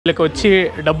వీళ్ళకి వచ్చి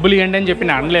డబ్బులు ఇవ్వండి అని చెప్పి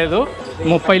నేను అనలేదు.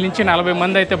 30 నుంచి 40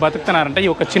 మంది అయితే బతుకుతున్నారంట ఈ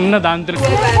ఒక చిన్న దాంతో.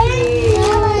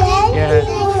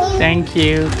 Thank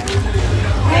you.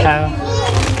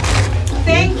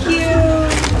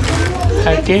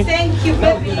 Okay.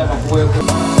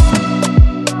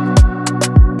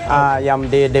 I am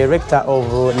the director of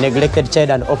Neglected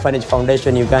Child and Orphanage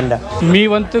Foundation Uganda. మీ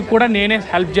వంతు కూడా నేనే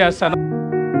హెల్ప్ చేస్తాను.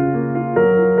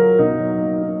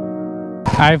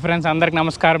 హాయ్ ఫ్రెండ్స్, అందరికి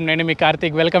నమస్కారం. నేను మీ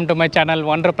Karthik. Welcome to my channel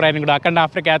ఒంటరి ప్రయాణికుడు. అఖండ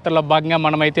ఆఫ్రికా యాత్రలో భాగంగా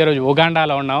మనమైతే ఈరోజు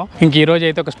ఉగాండాలో ఉన్నాం. ఇంక ఈరోజు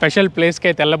అయితే ఒక స్పెషల్ ప్లేస్కి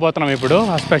అయితే వెళ్ళబోతున్నాం. ఇప్పుడు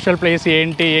ఆ స్పెషల్ ప్లేస్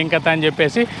ఏంటి, ఏం కథ అని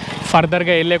చెప్పేసి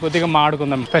ఫర్దర్గా వెళ్ళే కొద్దిగా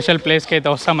మాట్లాడుకుందాం. స్పెషల్ ప్లేస్కి అయితే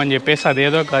వస్తామని చెప్పేసి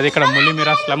అదేదో కాదు, ఇక్కడ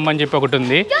ములిమిరా స్లమ్ అని చెప్పి ఒకటి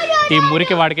ఉంది. ఈ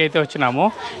మురికి వాడికి అయితే వచ్చినాము.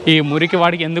 ఈ మురికి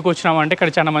వాడికి ఎందుకు వచ్చినామంటే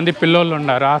ఇక్కడ చాలా మంది పిల్లోళ్ళు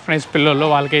ఉన్నారు, ఆర్ఫనైజ్ పిల్లోళ్ళు.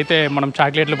 వాళ్ళకైతే మనం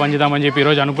చాక్లెట్లు పంచుదామని చెప్పి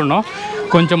ఈరోజు అనుకున్నాం,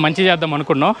 కొంచెం మంచి చేద్దాం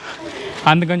అనుకున్నాం.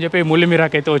 అందుకని చెప్పి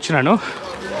ములిమిరాకి అయితే వచ్చినాను.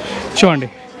 చూడండి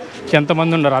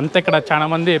ఎంతమంది ఉన్నారు. అంతే ఇక్కడ చాలా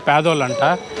మంది పేదోళ్ళు అంట.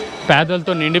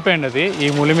 పేదోళ్ళతో నిండిపోయినది ఈ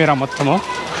ములిమిరా మొత్తము.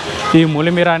 ఈ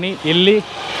ములిమిరాని వెళ్ళి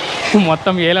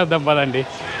మొత్తం ఏలేద్దాం పదండి.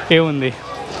 ఏముంది,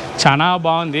 చాలా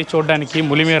బాగుంది చూడడానికి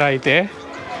ములిమిరా అయితే.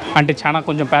 అంటే చాలా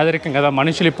కొంచెం పేదరికం కదా,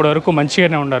 మనుషులు ఇప్పటివరకు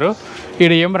మంచిగానే ఉన్నారు.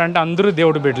 ఇక్కడ ఏమరంటే అందరూ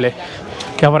దేవుడు బిడ్డలే.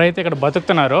 ఎవరైతే ఇక్కడ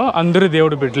బతుకుతున్నారో అందరూ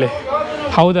దేవుడు బిడ్డలే.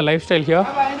 How the life style here?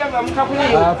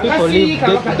 People live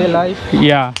day-to-day life.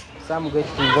 Yeah. Some get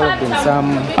involved in some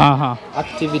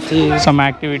activities. Some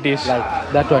activities. Like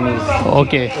that one is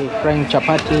okay. Frying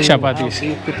chapatis. Chapatis.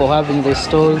 People having the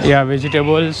stalls. Yeah,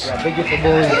 vegetables. Yeah,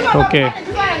 vegetables. Okay.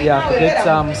 Yeah, to get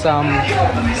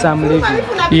some living.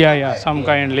 Yeah, some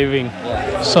kind living.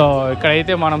 Yeah. So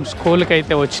ఇక్కడైతే మనం స్కూల్కి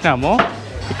అయితే వచ్చినాము.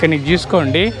 ఇక్కడ నీకు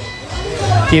చూసుకోండి,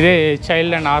 ఇదే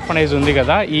child and orphanage ఉంది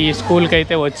కదా, ఈ స్కూల్కి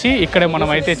అయితే వచ్చి ఇక్కడే మనం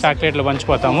అయితే చాక్లెట్లు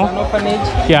పంచిపోతాము.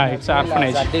 Yeah, it's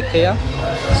orphanage.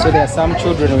 So there are some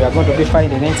children we are going to be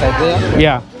finding inside there.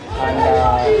 Yeah.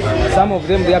 And some of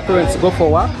them, their parents go for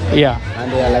work. Yeah. And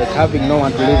they are like having no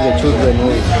one to leave the children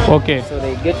with. Okay. So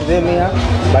they get them here.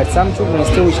 But some children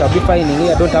still we shall be finding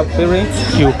here don't have parents.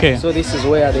 Okay. So this is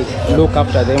where they look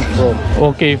after them from.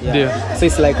 Okay. If yeah. So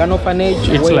it's like an orphanage.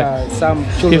 It's where like some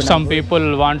children. If some people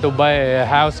want to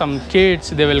have some kids,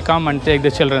 they will come and take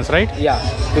the children, right? Yeah.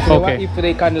 If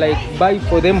they can like buy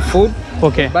for them food.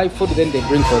 Okay. Buy food, then they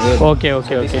bring for them. Okay.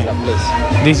 So this is the place.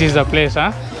 This is the place,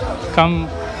 huh? Come.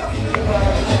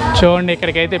 చూడండి,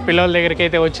 ఇక్కడికైతే పిల్లల దగ్గరికి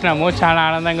అయితే వచ్చినాము. చాలా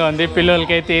ఆనందంగా ఉంది.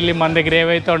 పిల్లలకైతే వెళ్ళి మన దగ్గర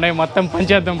ఏవైతే ఉన్నాయో మొత్తం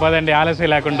పంచేద్దాం పదండి, ఆలస్యం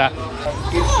లేకుండా.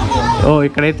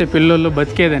 ఇక్కడైతే పిల్లలు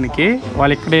బతికేదానికి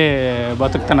వాళ్ళు ఇక్కడే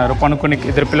బతుకుతున్నారు. పనుకొని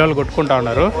 2 పిల్లలు కొట్టుకుంటా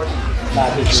ఉన్నారు.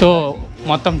 సో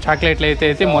మొత్తం చాక్లెట్లు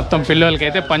అయితే మొత్తం పిల్లలకి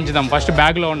అయితే పంచుదాం. ఫస్ట్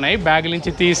బ్యాగ్లో ఉన్నాయి, బ్యాగ్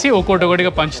నుంచి తీసి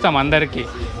ఒక్కొక్కటిగా పంచుతాం అందరికీ.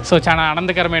 సో చాలా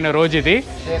ఆనందకరమైన రోజు ఇది,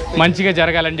 మంచిగా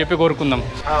జరగాలని చెప్పి కోరుకుందాం.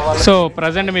 సో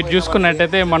ప్రజెంట్ మీరు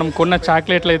చూసుకున్నట్టయితే మనం కొన్న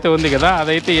చాక్లెట్లు అయితే ఉంది కదా,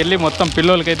 అదైతే వెళ్ళి మొత్తం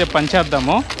పిల్లలకైతే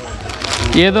పంచేద్దాము.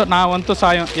 ఏదో నా వంతు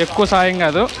సాయం, ఎక్కువ సాయం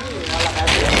కాదు,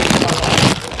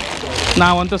 నా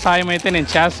వంతు సాయం అయితే నేను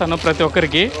చేస్తాను ప్రతి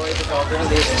ఒక్కరికి.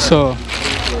 సో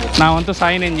నా వంతు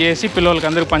సాయం నేను చేసి పిల్లలకి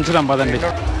అందరికి పంచుదాం పదండి.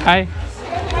 Hi,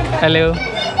 hello,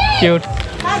 cute.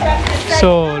 సో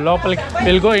లోపలికి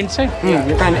will go inside.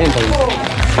 You can enter.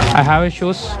 I have a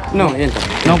shoes. No, enter.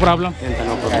 No problem. Enter,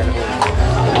 no problem.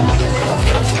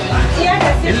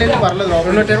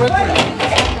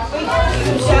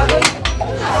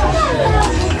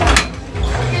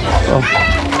 Oh.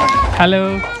 Hello.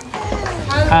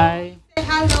 Hi.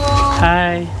 Hello.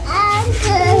 Hi.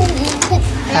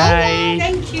 Hi.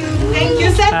 Thank you. Thank you,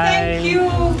 sir. Hi. Thank you.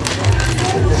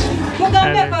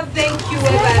 Mugambeko, thank you,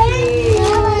 everybody.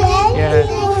 Yeah.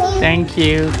 Thank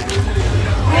you.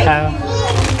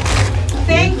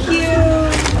 Thank you.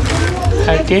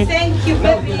 Okay. Thank you,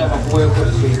 baby.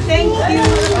 Thank you.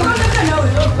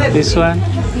 This one.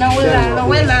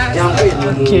 Noella.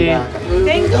 Okay.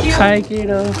 Thank you. Hi,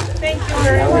 kiddo. Thank you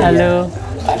very much. Hello.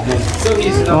 So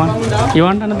he's the founder. You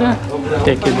want another?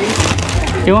 Take it.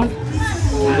 You want?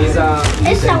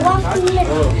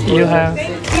 You have.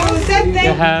 Thank you, sir. Thank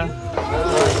You you. have.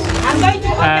 I'm going to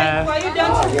open for you.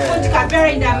 Don't put Kabera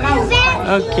in the mouth.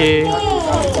 Okay.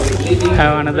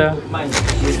 Have another.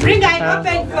 Bring I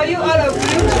open for you, all of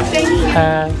you. Thank you.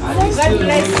 God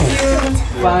bless you.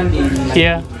 Funding,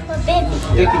 Here.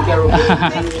 taking care of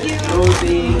Thank you.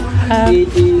 Rosie,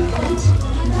 Didi.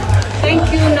 Thank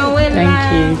you, Noella. Thank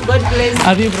you. God bless you.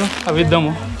 అది bro, అవి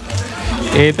ఇద్దాము.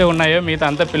 ఏదైతే ఉన్నాయో మిగతా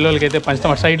అంతా పిల్లలకి అయితే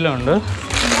పంచుతాం. సైడ్లో ఉండు.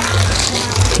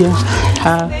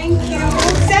 Thank you.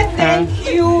 Sir, thank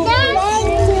you.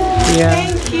 Yeah.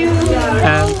 Thank you.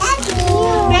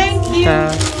 Thank you.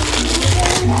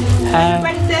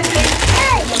 Everybody say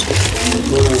thank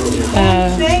you.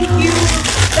 Thank you.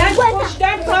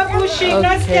 Don't push. pushing,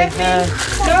 no stepping,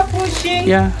 no pushing.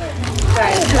 Yeah.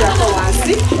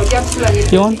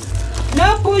 You want? No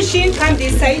pushing, come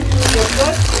this side. Your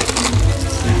foot.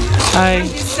 Hi. Come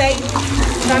this side.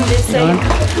 Come this You side. want?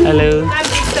 Hello. Come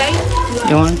this side.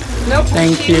 You want? No pushing.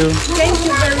 Thank you. Thank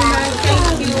you very much. Thank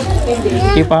you.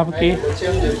 ఈ పాపకి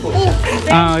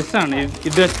ఇస్తాను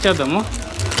ఇది వచ్చేద్దాము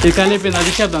ఇది కలిపింది అది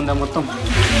ఇచ్చేద్దాం మొత్తం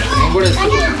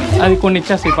అది కొన్ని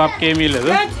ఇచ్చేస్తా ఈ పాపకి ఏమీ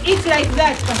లేదు It's like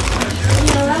that.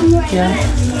 Yeah.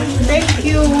 Thank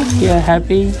you. Yeah,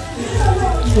 happy.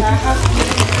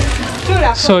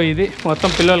 So ఇది మొత్తం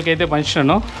పిల్లలకి అయితే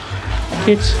పంచినాను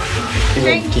కిడ్స్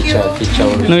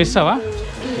నువ్వు ఇస్తావా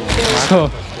సో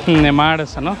నేను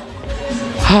మాట్లాడేస్తాను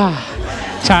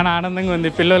చాలా ఆనందంగా ఉంది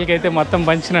పిల్లలకి అయితే మొత్తం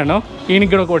పంచినాను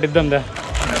ఈయనకి కూడా ఒకటి ఇద్దాం దా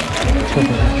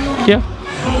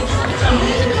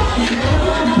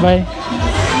బాయ్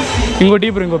ఇంకోటి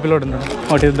ఇప్పుడు ఇంకో పిల్లోడు ఉన్నాడు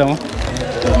ఒకటి ఇద్దాము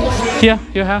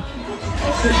యూ హ్యావ్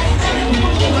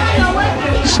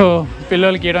సో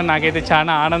పిల్లలకి ఇవ్వడం నాకైతే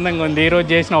చాలా ఆనందంగా ఉంది ఈరోజు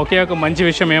చేసిన ఒకే ఒక మంచి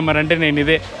విషయం ఏమరంటే నేను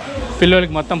ఇదే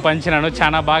పిల్లలకి మొత్తం పంచినాను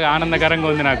చాలా బాగా ఆనందకరంగా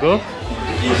ఉంది నాకు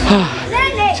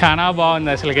చాలా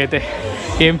బాగుంది అసలుకైతే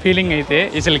ఏం ఫీలింగ్ అయితే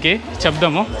అసలుకి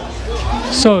చెప్దాము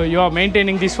so you are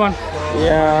maintaining this one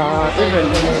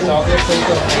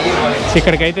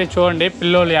ఇక్కడికైతే చూడండి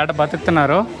పిల్లలు ఎట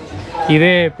బతుకుతున్నారు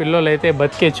ఇదే పిల్లలు అయితే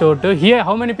బతికే చోటు here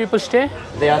how many people stay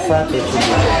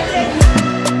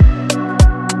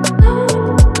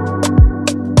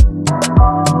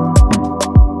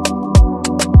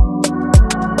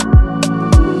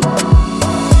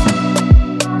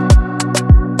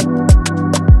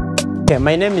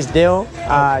My name is Deo.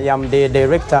 I am the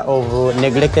director of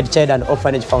Neglected Child and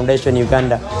Orphanage Foundation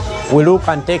Uganda. We look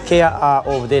and take care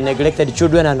of the neglected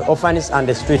children and orphans and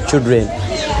the street children.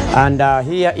 And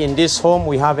here in this home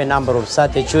we have a number of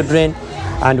 30 children,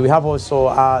 and we have also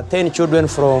 10 children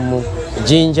from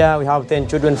Jinja, we have 10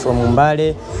 children from Mbale.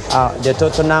 The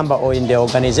total number or in the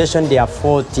organization they are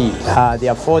 40. They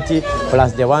are 40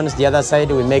 plus the ones the other side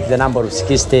we make the number of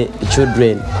 60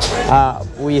 children.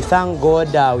 We thank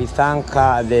God, we thank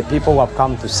the people who have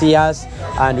come to see us,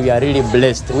 and we are really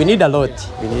blessed. We need a lot.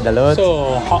 We need a lot. So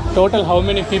total how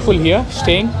many people here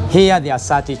staying? Here there are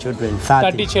 30 children.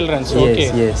 30 children. So, Yes, okay.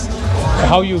 yes.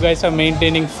 How you guys are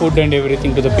maintaining food and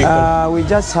everything to the people? We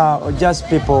just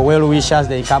people well wishers.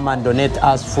 They come and donate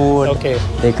us food. Okay.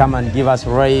 They come and give us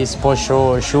rice, posho,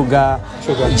 sugar.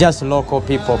 Just local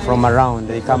people from around.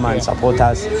 They come and support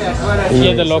us.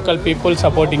 Here the local people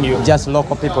supporting you. Just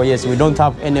local people. Yes, we don't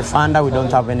have any funder. We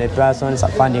don't have any persons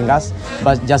funding us,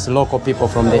 but just local people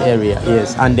from the area.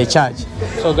 Yes, and they charge.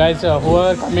 So guys, who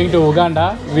are coming to Uganda,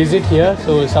 visit here.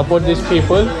 So support these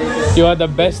people. You are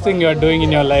the best thing you are doing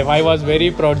in your life. I was very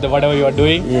proud that whatever you are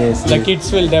doing. Yes. The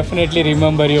kids will definitely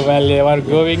remember you while they are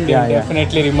growing. They will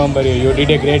definitely remember you. You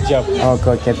did a great job.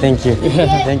 Okay. Thank you.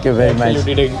 Thank you very much. You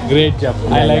did a great job.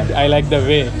 I like the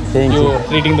way you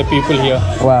treating the people here.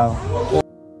 Wow.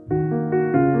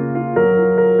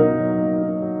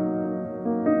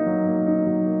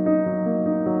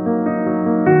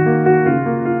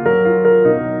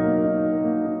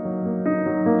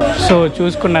 So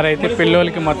చూసుకున్నారైతే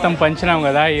పిల్లలకి మొత్తం పంచినాం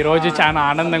కదా ఈరోజు చాలా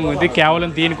ఆనందంగా ఉంది కేవలం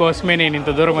దీనికోసమే నేను ఇంత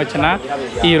దూరం వచ్చిన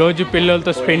ఈరోజు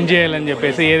పిల్లలతో స్పెండ్ చేయాలని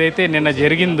చెప్పేసి ఏదైతే నిన్న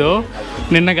జరిగిందో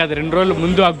నిన్న కాదు 2 రోజుల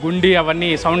ముందు ఆ గుండి అవన్నీ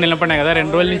సౌండ్ నిలబడినాయి కదా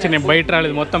 2 రోజుల నుంచి నేను బయట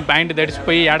రాలేదు మొత్తం ప్యాంట్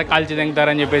తడిసిపోయి ఏడ కాల్చి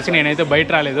దింగుతారని చెప్పేసి నేనైతే బయట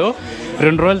రాలేదు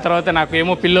 2 రోజుల తర్వాత నాకు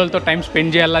ఏమో పిల్లలతో టైం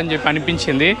స్పెండ్ చేయాలని చెప్పి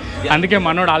అనిపించింది అందుకే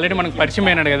మనోడు ఆల్రెడీ మనకు పరిచయం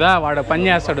అయినాడు కదా వాడు పని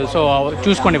చేస్తాడు సో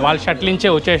చూసుకోండి వాళ్ళ షర్ట్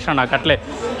నుంచే వచ్చేసినాడు నాకు అట్లే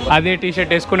అదే టీ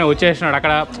షర్ట్ వేసుకుని వచ్చేసినాడు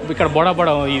ఇక్కడ బొడ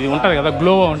ఇది ఉంటుంది కదా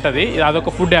గ్లోవో ఉంటుంది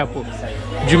అదొక ఫుడ్ యాప్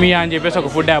జుమియా అని చెప్పేసి ఒక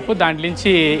ఫుడ్ యాప్ దాంట్లో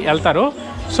నుంచి వెళ్తారు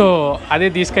సో అదే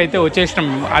తీసుకైతే వచ్చేసినాం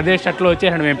అదే షర్ట్లో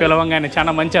వచ్చేసాడు మేము పిలవంగానే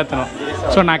చాలా మంచి అతను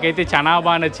సో నాకైతే చాలా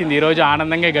బాగా నచ్చింది ఈరోజు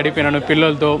ఆనందంగా గడిపినాను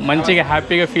పిల్లలతో మంచిగా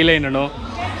హ్యాపీగా ఫీల్ అయినాను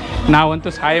నా వంతు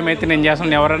సాయం అయితే నేను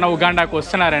చేస్తాను ఎవరైనా ఉగాండాకు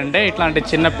వస్తున్నారంటే ఇట్లాంటి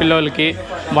చిన్న పిల్లలకి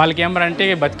వాళ్ళకి ఏమరంటే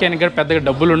బతికేనికి కూడా పెద్దగా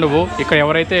డబ్బులు ఉండవు ఇక్కడ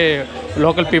ఎవరైతే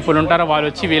లోకల్ పీపుల్ ఉంటారో వాళ్ళు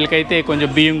వచ్చి వీళ్ళకైతే కొంచెం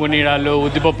బియ్యం కొనియడాలు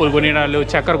ఉద్దిపప్పులు కొనియడాలు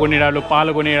చక్కెర కొనియడాలు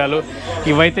పాలు కొనియడాలు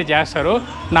ఇవైతే చేస్తారు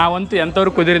నా వంతు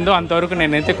ఎంతవరకు కుదిరిందో అంతవరకు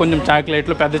నేనైతే కొంచెం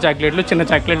చాక్లెట్లు పెద్ద చాక్లెట్లు చిన్న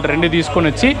చాక్లెట్లు 2 తీసుకొని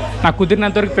వచ్చి నాకు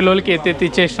కుదిరినంతవరకు పిల్లలకి ఎత్తి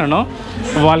ఇచ్చేసినాను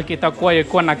వాళ్ళకి తక్కువ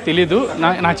ఎక్కువ నాకు తెలీదు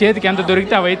నా చేతికి ఎంత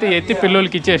దొరికితే అవైతే ఎత్తి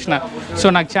పిల్లలకి ఇచ్చేసిన సో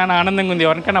నాకు చాలా ఆనందంగా ఉంది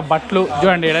ఎవరికైనా బట్టలు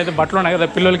చూడండి ఏదైతే బట్టలు ఉన్నాయి కదా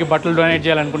పిల్లలకి బట్టలు డొనేట్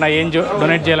చేయాలనుకున్నా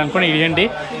డొనేట్ చేయాలనుకున్నా ఇవ్వండి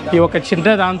ఈ ఒక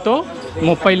చిన్న దాంతో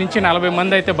 30 నుంచి 40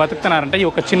 మంది అయితే బతుకుతున్నారంట ఈ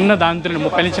ఒక చిన్న దాంతో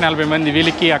 30 నుంచి 40 మంది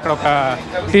వీళ్ళకి అక్కడ ఒక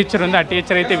టీచర్ ఉంది ఆ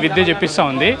టీచర్ అయితే విద్య చెప్పిస్తూ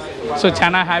ఉంది సో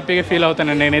చాలా హ్యాపీగా ఫీల్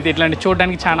అవుతాను నేనైతే. ఇట్లాంటి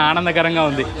చూడడానికి చాలా ఆనందకరంగా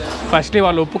ఉంది. ఫస్ట్లీ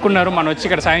వాళ్ళు ఒప్పుకున్నారు, మనం వచ్చి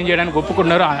ఇక్కడ సాయం చేయడానికి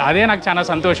ఒప్పుకున్నారు, అదే నాకు చాలా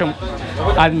సంతోషం.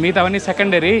 అది మిగతావన్నీ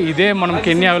సెకండరీ. ఇదే మనం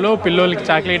కెన్యాలో పిల్లలకి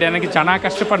చాక్లెట్ వేయడానికి చాలా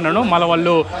కష్టపడినాను. మళ్ళీ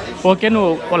వాళ్ళు ఓకే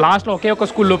నువ్వు లాస్ట్లో ఒకే ఒక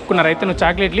స్కూల్లో ఒప్పుకున్నారు, అయితే నువ్వు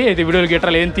చాక్లెట్లు అయితే వీడియోలు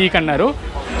గిట్రాలు ఏం తీయకన్నారు.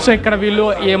 సో ఇక్కడ వీళ్ళు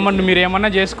మీరు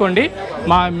ఏమన్నా చేసుకోండి,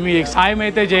 మీ సాయం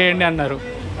అయితే చేయండి అన్నారు.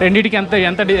 రెండింటికి ఎంత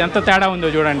ఎంత ఎంత తేడా ఉందో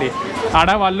చూడండి.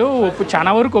 ఆడవాళ్ళు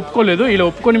చాలా వరకు ఒప్పుకోలేదు, ఇలా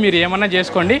ఒప్పుకొని మీరు ఏమన్నా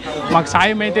చేసుకోండి, మాకు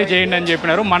సాయం అయితే చేయండి అని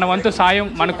చెప్పినారు. మన వంతు సాయం,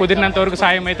 మనకు కుదిరినంత వరకు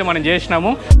సాయం అయితే మనం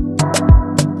చేసినాము.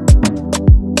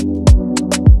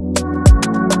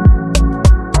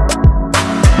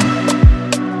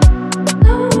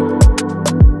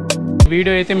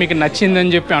 వీడియో అయితే మీకు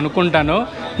నచ్చిందని చెప్పి అనుకుంటాను.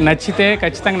 నచ్చితే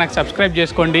ఖచ్చితంగా నాకు సబ్స్క్రైబ్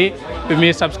చేసుకోండి.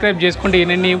 మీరు సబ్స్క్రైబ్ చేసుకుంటే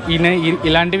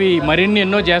ఇలాంటివి మరిన్ని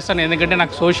ఎన్నో చేస్తాను. ఎందుకంటే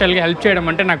నాకు సోషల్గా హెల్ప్ చేయడం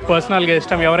అంటే నాకు పర్సనల్గా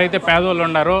ఇష్టం. ఎవరైతే పేదవాళ్ళు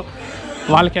ఉన్నారో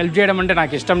వాళ్ళకి హెల్ప్ చేయడం అంటే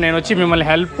నాకు ఇష్టం. నేను వచ్చి మిమ్మల్ని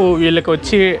వీళ్ళకి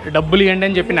వచ్చి డబ్బులు ఇవ్వండి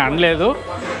అని చెప్పి నేను అనలేదు.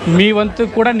 మీ వంతు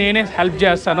కూడా నేనే హెల్ప్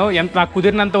చేస్తాను. ఎంత నాకు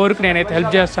కుదిరినంత వరకు నేనైతే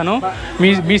హెల్ప్ చేస్తాను.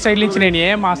 మీ సైడ్ నుంచి నేను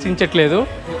ఏం ఆశించట్లేదు.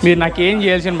 మీరు నాకు ఏం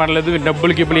చేయాల్సిన పనిలేదు, మీరు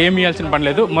డబ్బులకి ఇప్పుడు ఏం ఇవ్వాల్సిన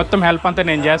పనిలేదు. మొత్తం హెల్ప్ అంతా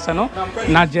నేను చేస్తాను.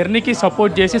 నా జర్నీకి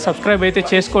సపోర్ట్ చేసి సబ్స్క్రైబ్ అయితే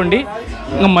చేసుకోండి.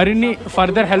 ఇంకా మరిన్ని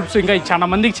ఫర్దర్ హెల్ప్స్ ఇంకా చాలా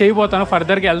మందికి చేయబోతాను.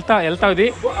 ఫర్దర్గా వెళ్తాది.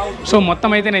 సో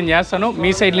మొత్తం అయితే నేను చేస్తాను.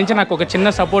 మీ సైడ్ నుంచి నాకు ఒక చిన్న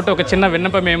సపోర్ట్, ఒక చిన్న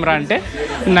విన్నపం ఏమరా అంటే,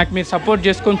 నాకు మీరు సపోర్ట్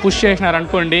చేసుకొని పుష్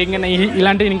చేసినారనుకోండి, ఇంకా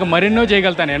ఇలాంటివి ఇంకా మరెన్నో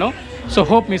చేయగలుగుతాను నేను. సో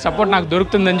హోప్ మీ సపోర్ట్ నాకు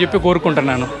దొరుకుతుందని చెప్పి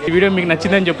కోరుకుంటున్నాను. ఈ వీడియో మీకు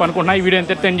నచ్చిందని చెప్పి అనుకుంటున్నా. ఈ వీడియో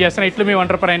ఎంటర్టైన్ చేస్తాను. ఇట్లు మీ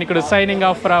ఒంటరి ప్రయాణికుడు సైనింగ్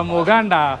ఆఫ్ ఫ్రమ్ ఉగాండా.